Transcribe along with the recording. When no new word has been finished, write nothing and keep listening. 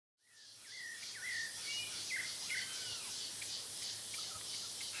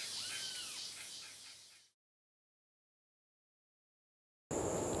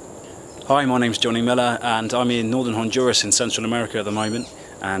Hi, my name's Johnny Miller and I'm in northern Honduras in Central America at the moment,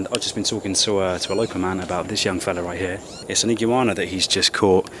 and I've just been talking to a local man about this young fella right here. It's an iguana that he's just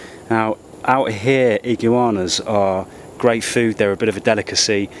caught. Now out here iguanas are great food, they're a bit of a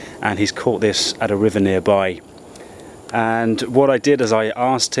delicacy, and he's caught this at a river nearby. And what I did is I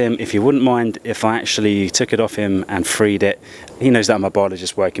asked him if he wouldn't mind if I actually took it off him and freed it. He knows that I'm a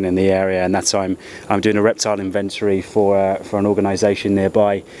biologist working in the area, and that's I'm doing a reptile inventory for an organisation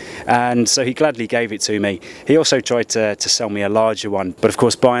nearby, and so he gladly gave it to me. He also tried to sell me a larger one, but of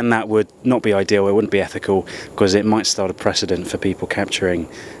course buying that would not be ideal, it wouldn't be ethical, because it might start a precedent for people capturing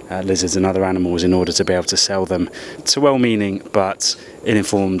lizards and other animals in order to be able to sell them to well-meaning but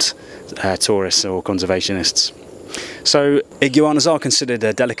ill-informed tourists or conservationists. So iguanas are considered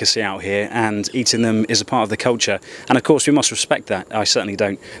a delicacy out here, and eating them is a part of the culture, and of course we must respect that. I certainly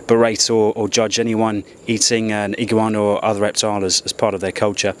don't berate or judge anyone eating an iguana or other reptile as part of their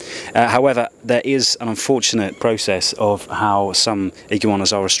culture. However, there is an unfortunate process of how some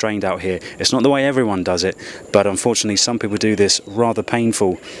iguanas are restrained out here. It's not the way everyone does it, but unfortunately some people do this rather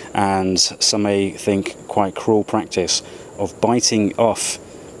painful and some may think quite cruel practice of biting off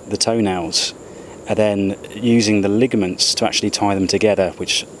the toenails and then using the ligaments to actually tie them together,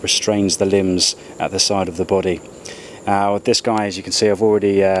 which restrains the limbs at the side of the body. This guy, as you can see, I've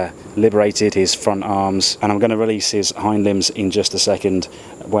already liberated his front arms, and I'm going to release his hind limbs in just a second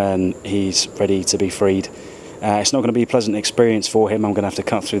when he's ready to be freed. It's not going to be a pleasant experience for him. I'm going to have to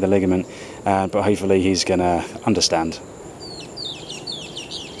cut through the ligament, but hopefully he's going to understand.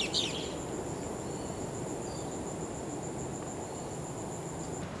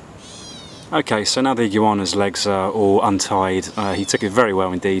 Okay, so now the iguana's legs are all untied. He took it very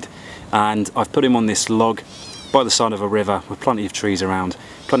well indeed, and I've put him on this log by the side of a river with plenty of trees around,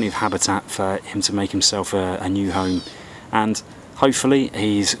 plenty of habitat for him to make himself a new home, and hopefully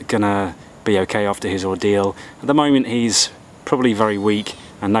he's gonna be okay after his ordeal. At the moment he's probably very weak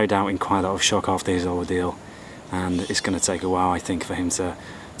and no doubt in quite a lot of shock after his ordeal, and it's going to take a while, I think, for him to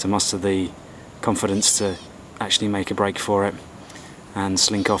muster the confidence to actually make a break for it and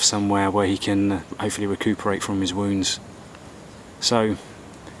slink off somewhere where he can hopefully recuperate from his wounds. So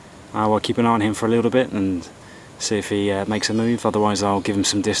I'll keep an eye on him for a little bit and see if he makes a move. Otherwise I'll give him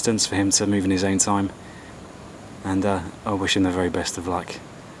some distance for him to move in his own time, and I'll wish him the very best of luck.